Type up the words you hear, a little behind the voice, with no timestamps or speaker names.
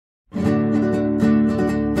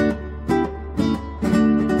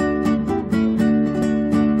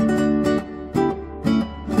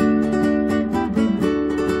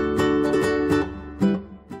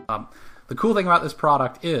The cool thing about this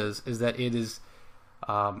product is that it is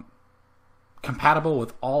compatible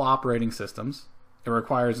with all operating systems. It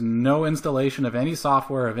requires no installation of any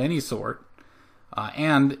software of any sort,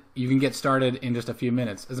 and you can get started in just a few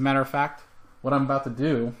minutes. As a matter of fact, what I'm about to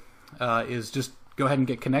do is just go ahead and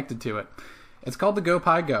get connected to it. It's called the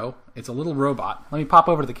GoPiGo. It's a little robot. Let me pop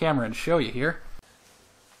over to the camera and show you here.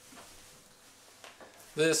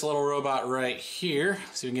 This little robot right here,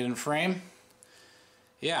 so you can get in frame.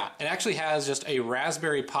 Yeah, it actually has just a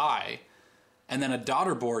Raspberry Pi and then a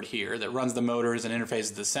daughter board here that runs the motors and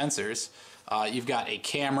interfaces the sensors. You've got a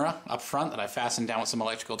camera up front that I fastened down with some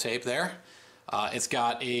electrical tape there. It's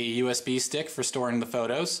got a USB stick for storing the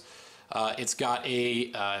photos. It's got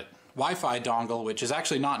a Wi-Fi dongle, which is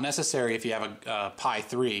actually not necessary if you have a Pi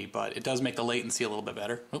 3, but it does make the latency a little bit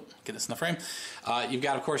better. Oh, get this in the frame. You've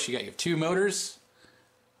got, of course, you got your two motors.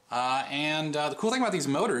 And the cool thing about these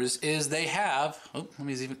motors is they have, oh, let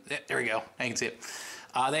me see, there we go, I can see it.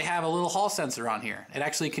 They have a little hall sensor on here. It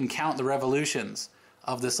actually can count the revolutions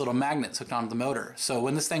of this little magnet hooked onto the motor. So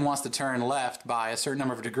when this thing wants to turn left by a certain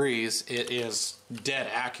number of degrees, it is dead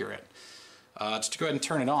accurate. Just to go ahead and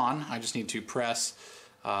turn it on, I just need to press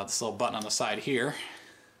this little button on the side here.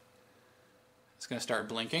 It's going to start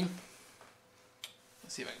blinking.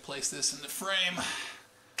 Let's see if I can place this in the frame.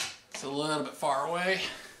 It's a little bit far away.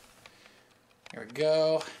 There we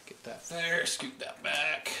go. Get that there, scoot that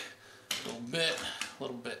back a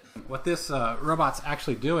little bit. What this robot's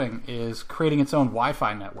actually doing is creating its own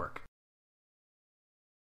Wi-Fi network.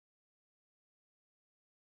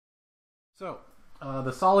 So,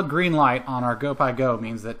 the solid green light on our GoPiGo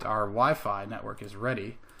means that our Wi-Fi network is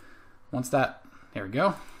ready. Once that, there we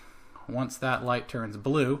go. Once that light turns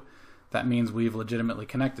blue, that means we've legitimately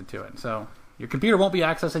connected to it. So, your computer won't be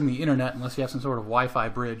accessing the internet unless you have some sort of Wi-Fi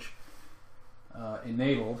bridge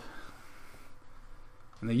enabled.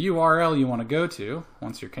 And the URL you want to go to,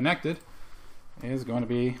 once you're connected, is going to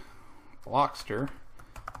be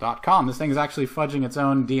Blockster.com. This thing is actually fudging its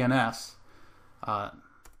own DNS. So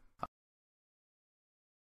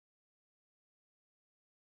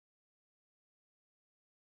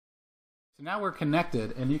now we're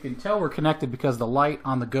connected, and you can tell we're connected because the light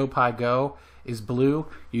on the GoPiGo is blue.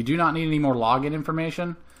 You do not need any more login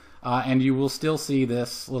information, and you will still see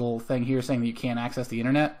this little thing here saying that you can't access the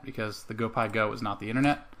internet because the GoPiGo is not the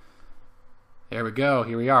internet. There we go.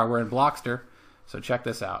 Here we are. We're in Blockster. So check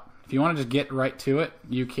this out. If you want to just get right to it,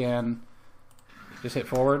 you can just hit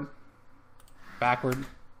forward, backward,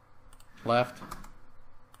 left,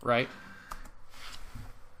 right.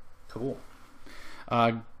 Cool.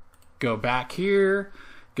 Go back here,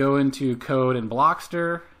 go into code in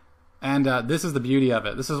Blockster, and this is the beauty of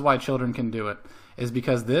it. This is why children can do it, is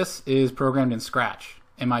because this is programmed in Scratch,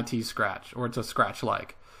 MIT Scratch, or it's a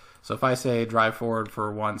Scratch-like. So if I say drive forward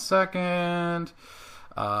for 1 second,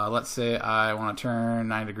 let's say I want to turn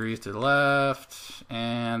 9 degrees to the left,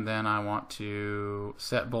 and then I want to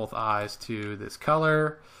set both eyes to this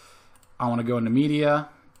color. I want to go into media,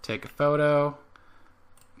 take a photo,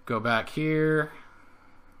 go back here,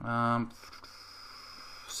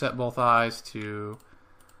 set both eyes to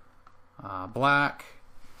black.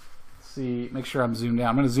 See, make sure I'm zoomed out.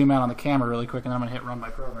 I'm going to zoom out on the camera really quick, and then I'm going to hit run my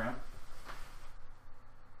program.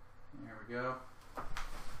 There we go.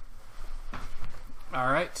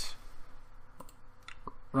 All right.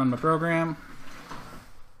 Run my program.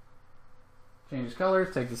 Changes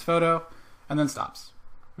colors, take this photo, and then stops.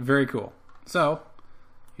 Very cool. So,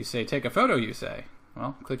 you say take a photo, you say.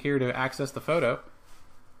 Well, click here to access the photo.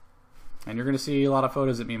 And you're going to see a lot of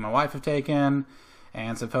photos that me and my wife have taken,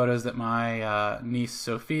 and some photos that my niece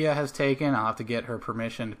Sophia has taken. I'll have to get her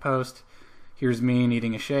permission to post. Here's me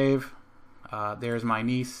needing a shave. There's my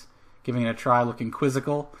niece giving it a try, looking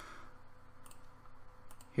quizzical.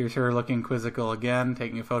 Here's her looking quizzical again,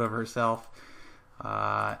 taking a photo of herself.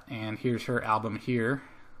 And here's her album here.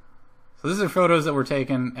 So these are photos that were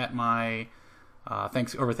taken at my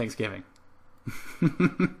over Thanksgiving.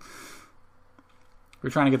 We're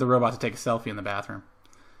trying to get the robot to take a selfie in the bathroom.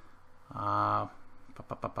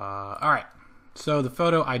 Alright, so the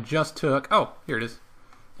photo I just took, oh, here it is.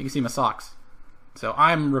 You can see my socks. So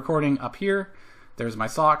I'm recording up here. There's my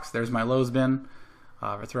socks, there's my Lowe's bin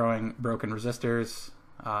for throwing broken resistors,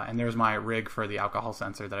 and there's my rig for the alcohol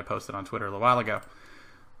sensor that I posted on Twitter a little while ago.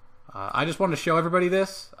 I just wanted to show everybody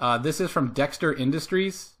this. This is from Dexter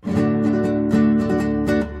Industries.